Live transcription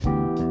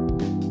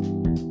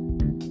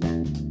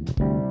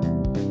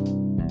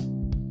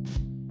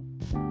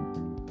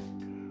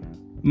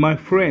My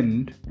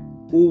friend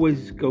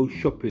always goes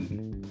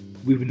shopping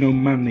with no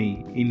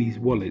money in his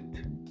wallet.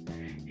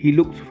 He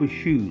looks for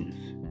shoes,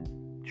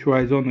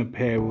 tries on a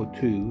pair or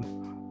two,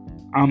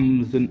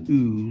 ums and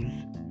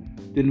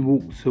oohs, then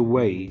walks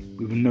away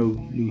with no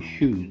new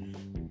shoes.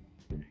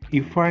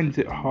 He finds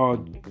it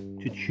hard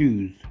to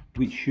choose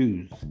which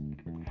shoes.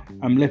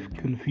 I'm left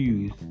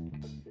confused,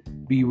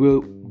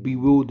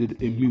 bewildered,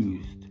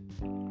 amused.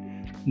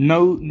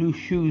 No new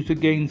shoes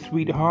again,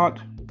 sweetheart.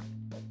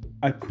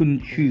 I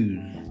couldn't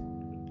choose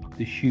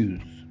the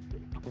shoes.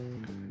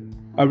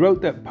 I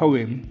wrote that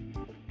poem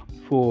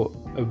for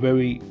a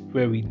very,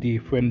 very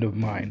dear friend of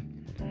mine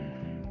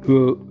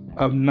who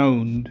I've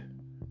known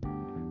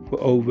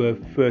for over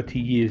 30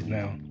 years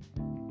now.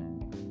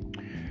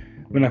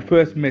 When I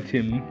first met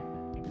him,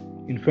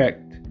 in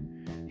fact,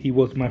 he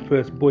was my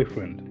first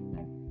boyfriend.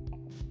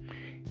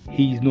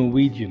 He's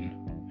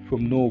Norwegian,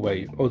 from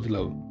Norway,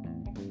 Oslo.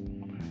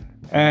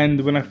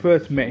 And when I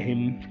first met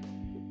him,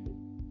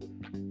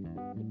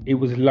 it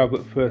was love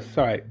at first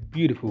sight.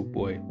 Beautiful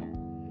boy.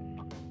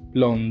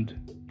 Blonde,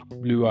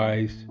 blue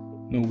eyes,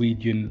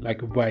 Norwegian,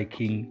 like a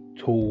Viking,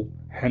 tall,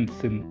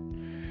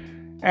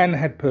 handsome, and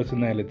had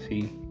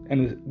personality,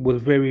 and was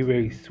very,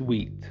 very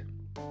sweet.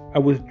 I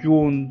was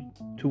drawn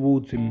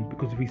towards him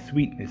because of his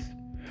sweetness,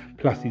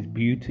 plus his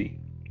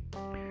beauty.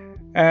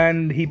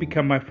 And he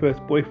became my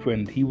first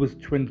boyfriend. He was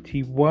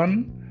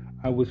 21,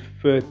 I was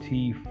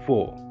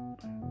 34.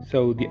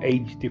 So the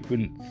age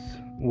difference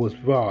was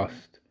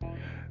vast.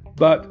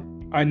 But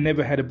I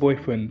never had a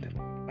boyfriend.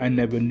 I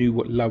never knew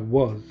what love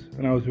was,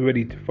 and I was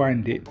ready to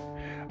find it.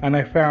 And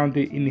I found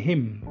it in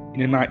him,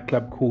 in a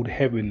nightclub called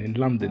Heaven in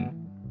London.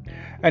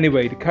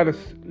 Anyway, to cut a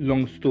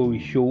long story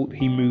short,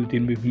 he moved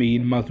in with me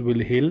in Muswell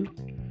Hill.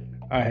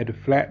 I had a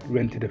flat,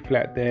 rented a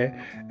flat there,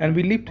 and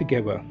we lived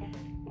together.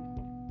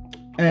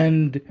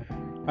 And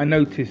I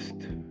noticed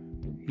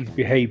his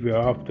behaviour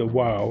after a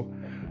while.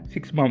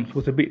 6 months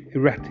was a bit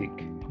erratic.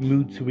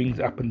 Mood swings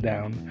up and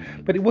down,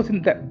 but it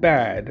wasn't that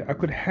bad. I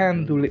could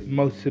handle it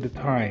most of the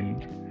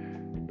time.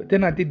 But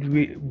then I did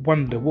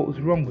wonder what was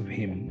wrong with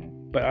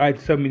him. But I had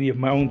so many of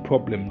my own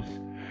problems.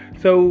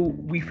 So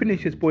we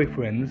finished as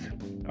boyfriends.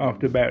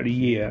 After about a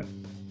year,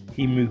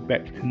 he moved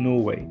back to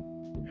Norway.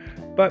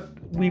 But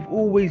we've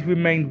always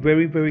remained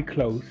very, very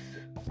close,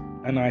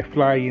 and I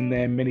fly in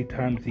there many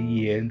times a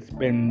year and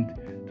spend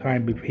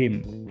time with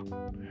him.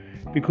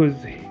 Because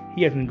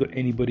he hasn't got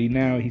anybody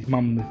now. His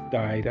mum has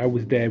died. I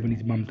was there when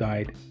his mum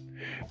died.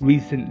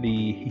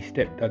 Recently, his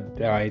stepdad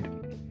died,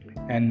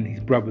 and his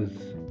brothers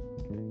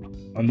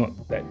are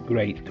not that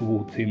great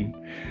towards him.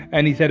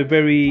 And he's had a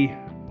very,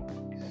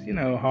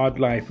 hard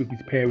life with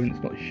his parents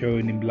not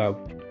showing him love.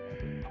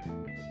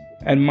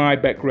 And my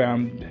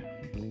background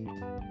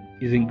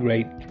isn't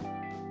great.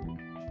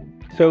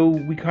 So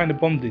we kind of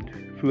bonded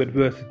through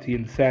adversity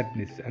and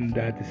sadness and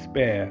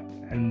despair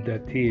and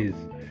tears.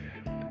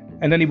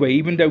 And anyway,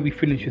 even though we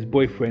finished as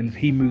boyfriends,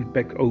 he moved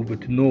back over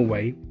to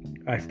Norway.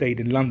 I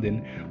stayed in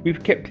London.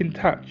 We've kept in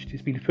touch.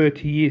 It's been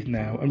 30 years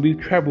now, and we've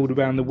travelled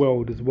around the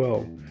world as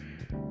well.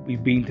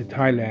 We've been to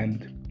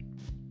Thailand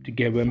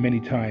together many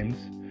times,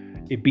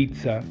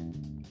 Ibiza,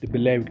 the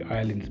Balearic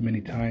Islands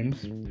many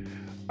times.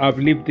 I've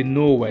lived in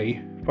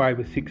Norway 5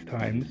 or 6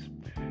 times,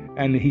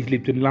 and he's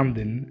lived in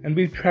London, and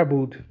we've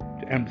travelled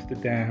to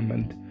Amsterdam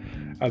and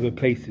other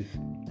places.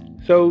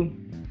 So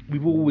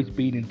we've always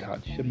been in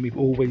touch, and we've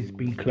always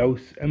been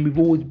close, and we've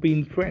always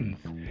been friends.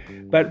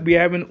 But we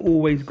haven't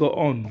always got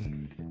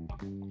on.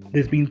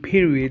 There's been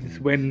periods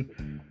when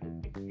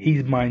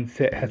his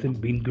mindset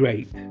hasn't been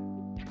great.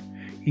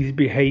 His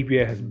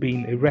behaviour has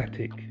been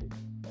erratic.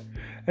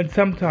 And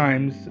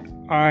sometimes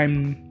I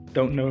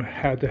don't know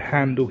how to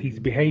handle his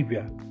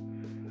behaviour.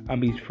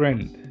 I'm his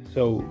friend,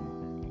 so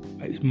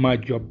it's my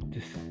job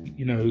to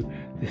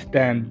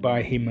stand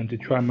by him and to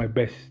try my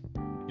best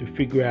to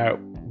figure out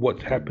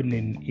what's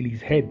happening in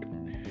his head.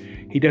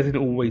 He doesn't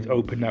always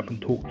open up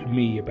and talk to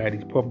me about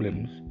his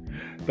problems,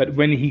 but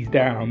when he's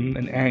down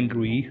and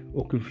angry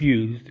or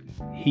confused,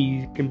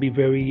 he can be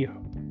very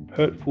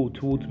hurtful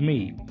towards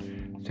me,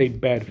 say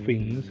bad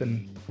things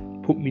and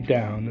put me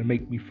down and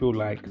make me feel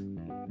like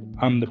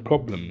I'm the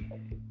problem,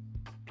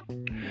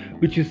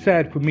 which is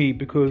sad for me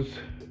because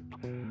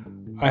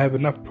I have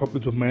enough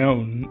problems of my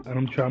own and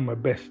I'm trying my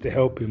best to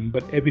help him,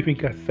 but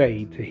everything I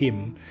say to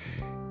him,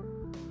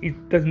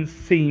 it doesn't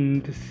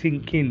seem to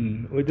sink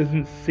in, or it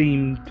doesn't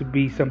seem to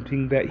be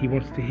something that he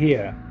wants to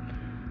hear.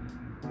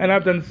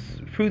 And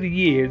through the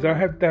years, I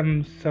have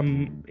done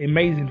some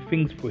amazing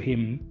things for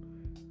him.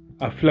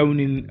 I've flown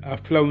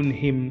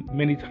him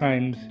many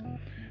times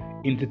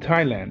into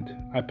Thailand.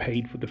 I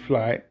paid for the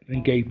flight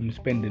and gave him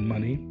spending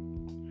money.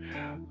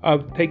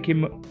 I've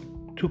taken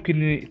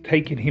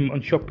him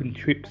on shopping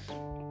trips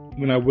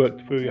when I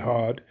worked very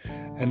hard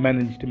and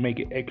managed to make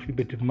an extra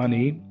bit of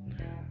money.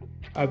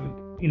 I've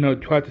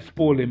tried to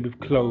spoil him with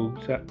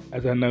clothes,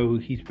 as I know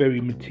he's very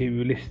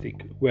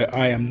materialistic, where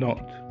I am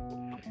not.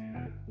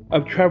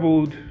 I've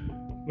travelled.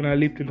 When I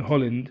lived in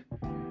Holland,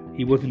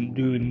 he wasn't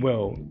doing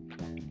well.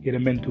 He had a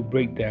mental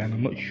breakdown.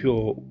 I'm not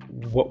sure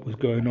what was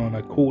going on.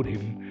 I called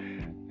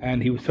him,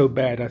 and he was so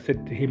bad. I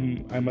said to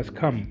him, I must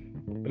come,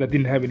 but I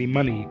didn't have any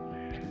money.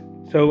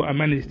 So I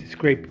managed to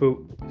scrape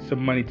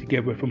some money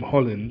together from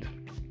Holland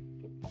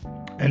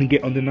and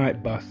get on the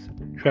night bus,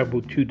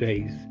 travel 2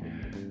 days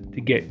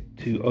to get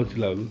to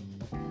Oslo.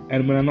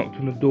 And when I knocked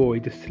on the door,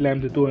 he just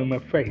slammed the door in my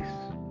face,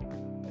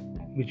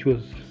 which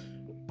was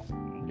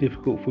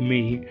difficult for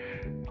me.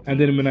 And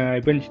then when I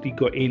eventually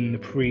got in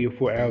 3 or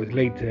 4 hours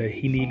later,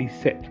 he nearly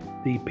set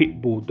the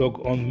pit bull dog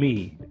on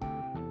me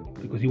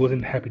because he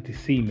wasn't happy to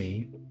see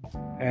me,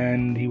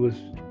 and he was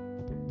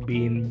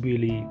being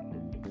really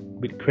a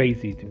bit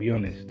crazy, to be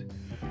honest.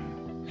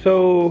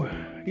 So,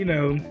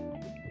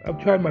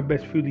 I've tried my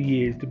best through the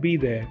years to be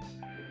there.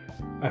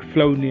 I've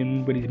flown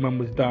in when his mum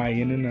was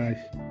dying, and I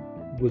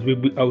was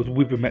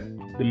with him at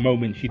the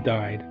moment she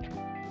died.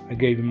 I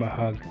gave him a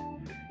hug,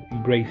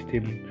 embraced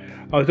him.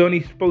 I was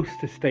only supposed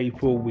to stay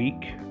for a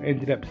week. I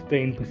ended up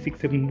staying for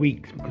 6-7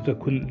 weeks because I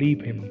couldn't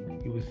leave him.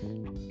 He was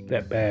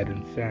that bad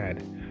and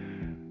sad.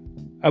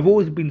 I've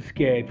always been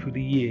scared through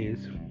the years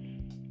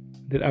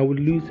that I would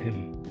lose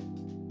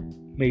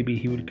him. Maybe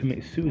he would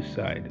commit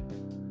suicide.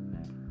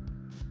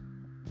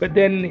 But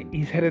then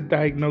he's had a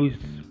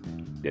diagnosis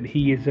that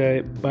he is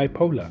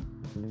bipolar.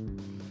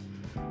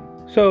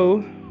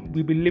 So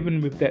we've been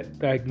living with that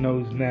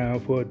diagnosis now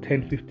for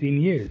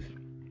 10-15 years.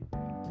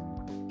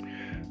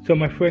 So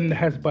my friend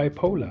has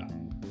bipolar.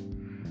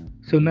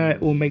 So now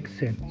it all makes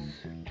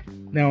sense.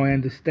 Now I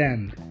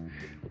understand.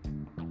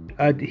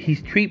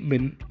 His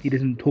treatment, he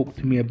doesn't talk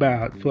to me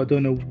about, so I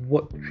don't know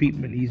what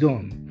treatment he's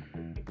on.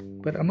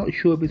 But I'm not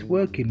sure if it's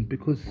working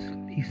because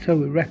he's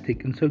so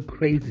erratic and so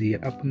crazy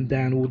and up and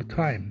down all the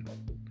time.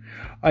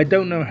 I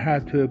don't know how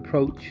to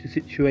approach the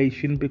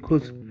situation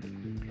because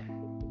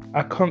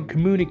I can't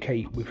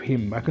communicate with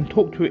him. I can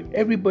talk to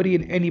everybody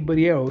and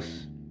anybody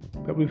else,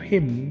 but with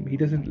him, he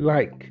doesn't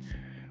like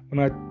when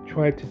I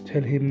try to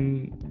tell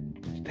him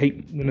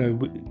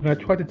when I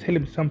try to tell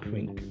him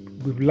something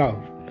with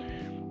love.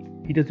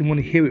 He doesn't want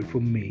to hear it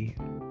from me,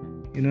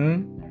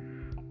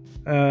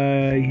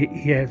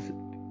 He has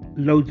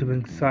loads of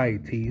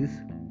anxieties,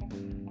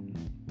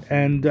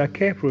 and I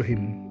care for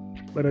him,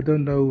 but I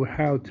don't know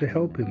how to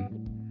help him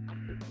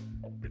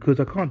because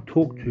I can't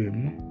talk to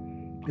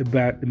him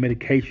about the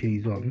medication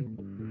he's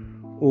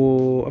on,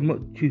 or I'm not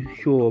too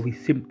sure of his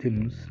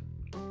symptoms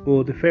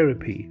or the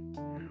therapy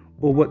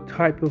or what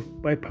type of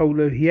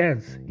bipolar he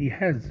has.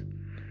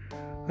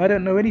 I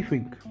don't know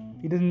anything.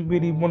 He doesn't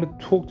really want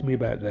to talk to me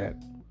about that.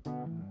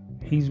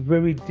 He's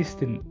very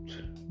distant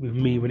with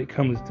me when it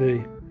comes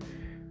to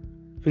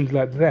things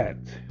like that.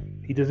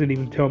 He doesn't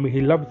even tell me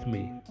he loves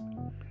me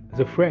as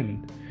a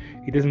friend.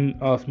 He doesn't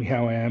ask me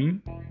how I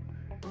am.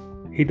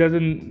 He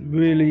doesn't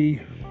really,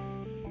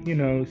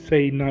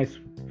 say nice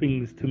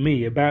things to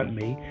me about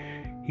me.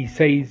 He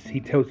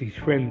tells his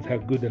friends how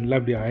good and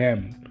lovely I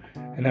am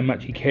and how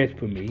much he cares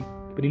for me,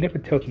 but he never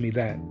tells me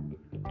that.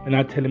 And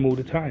I tell him all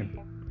the time.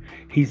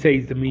 He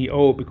says to me,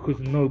 because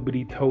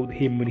nobody told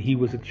him when he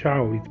was a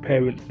child, his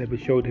parents never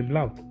showed him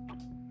love.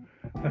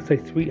 I say,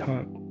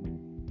 sweetheart,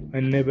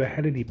 I never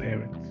had any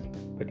parents,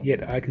 but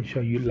yet I can show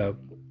you love.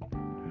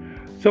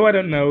 So I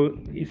don't know,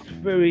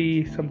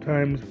 it's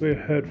sometimes very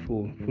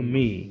hurtful for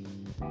me,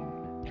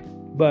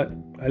 but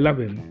I love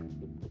him.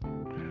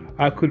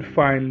 I could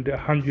find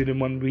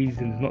 101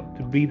 reasons not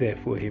to be there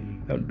for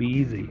him. That would be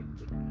easy.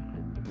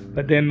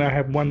 But then I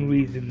have one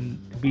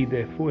reason to be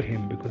there for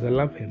him because I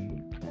love him.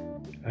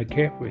 I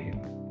care for him.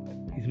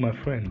 He's my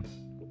friend,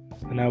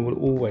 and I will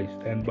always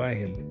stand by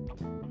him.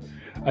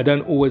 I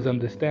don't always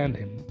understand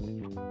him.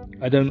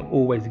 I don't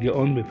always get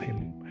on with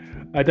him.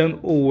 I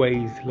don't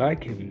always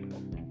like him,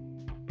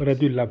 but I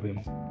do love him.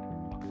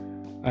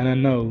 And I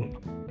know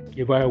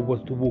if I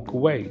was to walk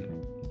away,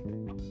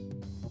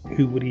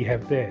 who would he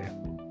have there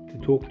to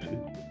talk to?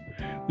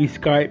 We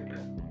Skype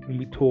and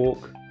we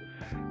talk,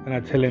 and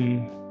I tell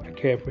him I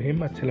care for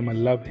him. I tell him I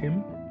love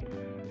him.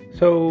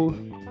 So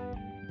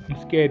I'm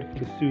scared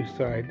for the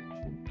suicide.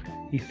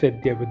 He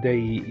said the other day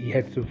he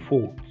had some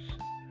thoughts,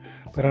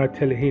 but I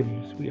tell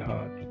him,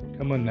 sweetheart,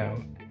 come on now.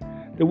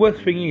 The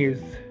worst thing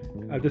is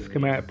I've just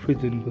come out of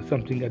prison for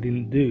something I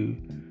didn't do,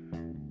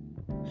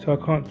 so I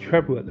can't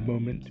travel at the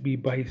moment to be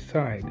by his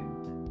side,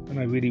 and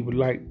I really would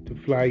like to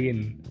fly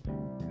in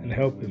and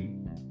help him.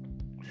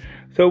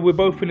 So we're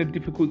both in a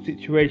difficult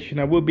situation.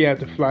 I will be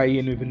able to fly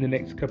in within the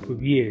next couple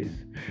of years.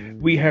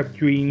 We have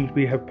dreams,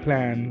 we have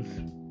plans,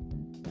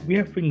 we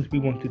have things we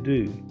want to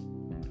do.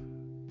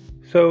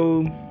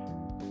 So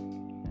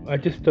I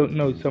just don't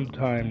know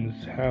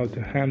sometimes how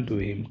to handle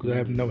him because I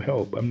have no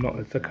help. I'm not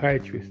a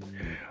psychiatrist.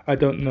 I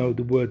don't know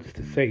the words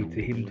to say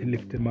to him to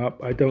lift him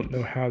up. I don't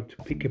know how to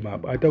pick him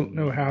up. I don't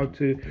know how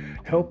to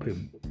help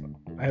him.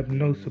 I have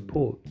no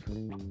support.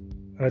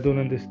 I don't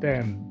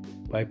understand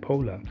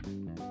bipolar.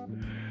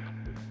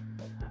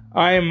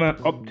 I am an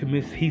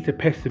optimist. He's a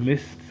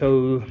pessimist,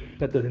 so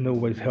that doesn't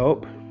always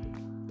help.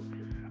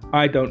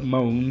 I don't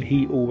moan.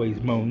 He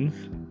always moans,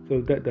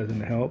 so that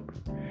doesn't help.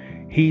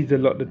 He's a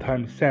lot of the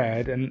time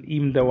sad, and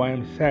even though I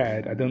am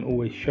sad, I don't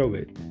always show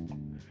it.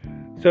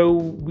 So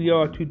we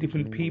are two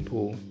different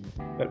people,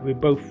 but we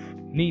both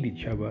need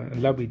each other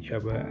and love each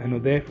other and are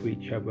there for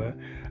each other.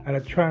 And I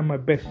try my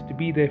best to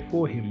be there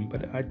for him,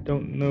 but I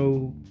don't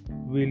know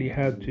really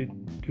how to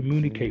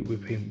communicate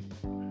with him.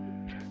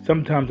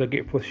 Sometimes I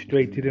get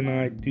frustrated and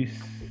I do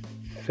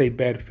say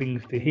bad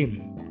things to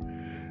him.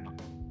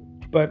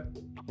 But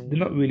they're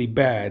not really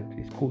bad.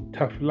 It's called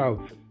tough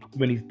love.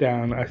 When he's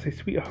down, I say,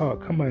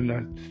 sweetheart, come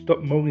on,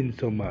 stop moaning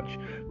so much.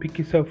 Pick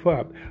yourself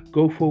up.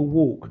 Go for a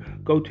walk.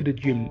 Go to the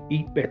gym.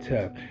 Eat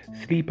better.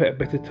 Sleep at a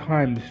better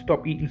time.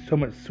 Stop eating so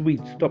much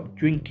sweets. Stop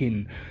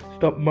drinking.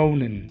 Stop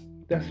moaning.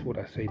 That's what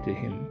I say to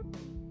him.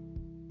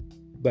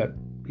 But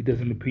he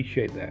doesn't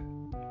appreciate that.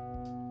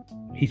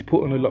 He's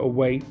put on a lot of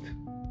weight.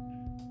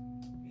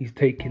 He's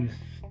taking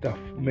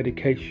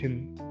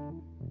medication.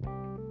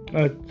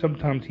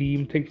 Sometimes he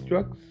even takes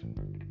drugs.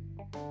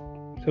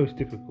 So it's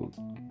difficult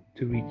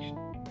to reach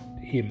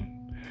him.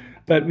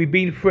 But we've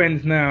been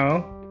friends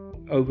now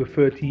over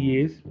 30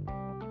 years.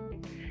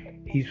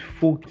 He's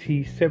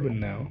 47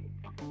 now.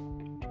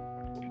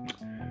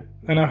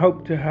 And I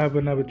hope to have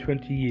another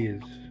 20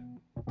 years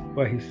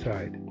by his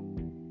side.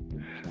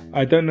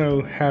 I don't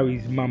know how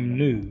his mum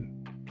knew,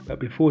 but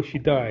before she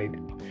died,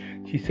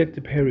 she said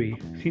to Perry,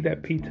 see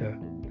that Peter?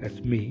 That's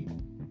me.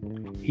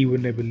 He will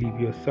never leave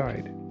your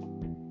side.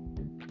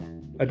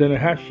 I don't know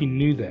how she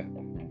knew that,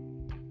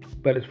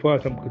 but as far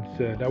as I'm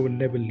concerned, I will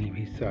never leave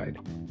his side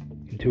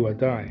until I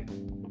die,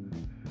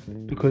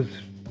 because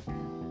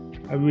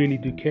I really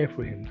do care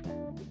for him.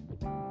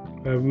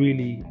 I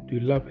really do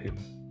love him,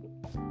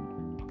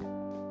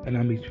 and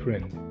I'm his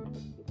friend.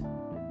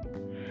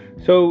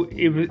 So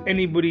if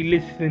anybody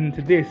listening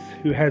to this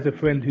who has a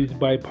friend who's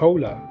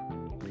bipolar,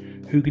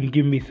 who can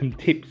give me some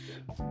tips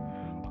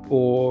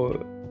or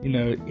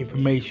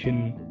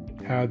information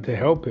how to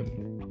help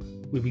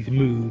him with his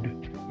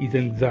mood, his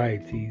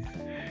anxieties,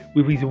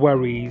 with his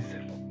worries,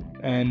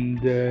 and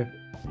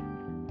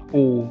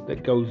all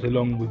that goes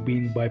along with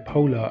being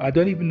bipolar. I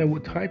don't even know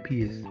what type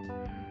he is.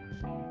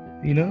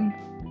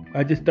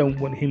 I just don't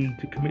want him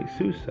to commit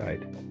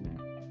suicide.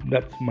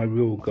 That's my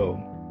real goal.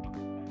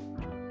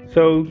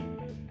 So,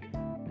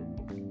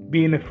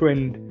 being a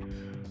friend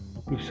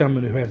with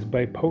someone who has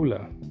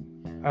bipolar,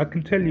 I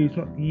can tell you it's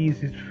not the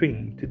easiest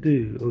thing to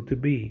do or to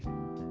be.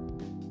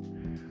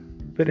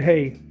 But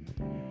hey,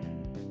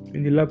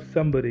 when you love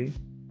somebody,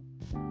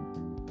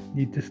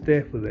 you're just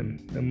there for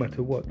them, no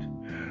matter what.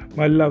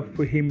 My love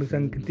for him is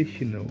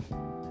unconditional.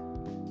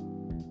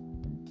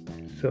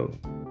 So,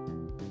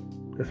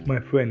 that's my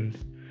friend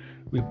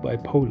with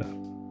bipolar.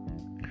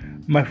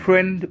 My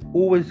friend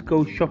always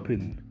goes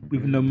shopping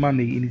with no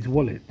money in his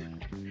wallet.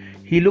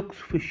 He looks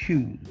for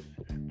shoes,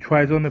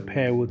 tries on a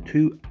pair or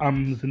two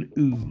ums and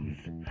oohs,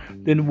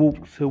 then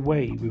walks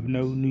away with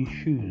no new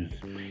shoes.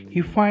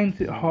 He finds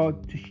it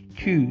hard to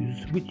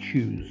choose which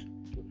shoes.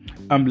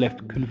 I'm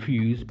left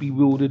confused,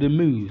 bewildered,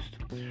 amused.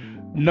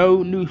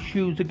 No new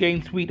shoes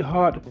again,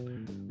 sweetheart.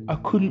 I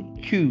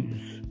couldn't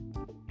choose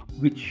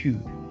which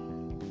shoe.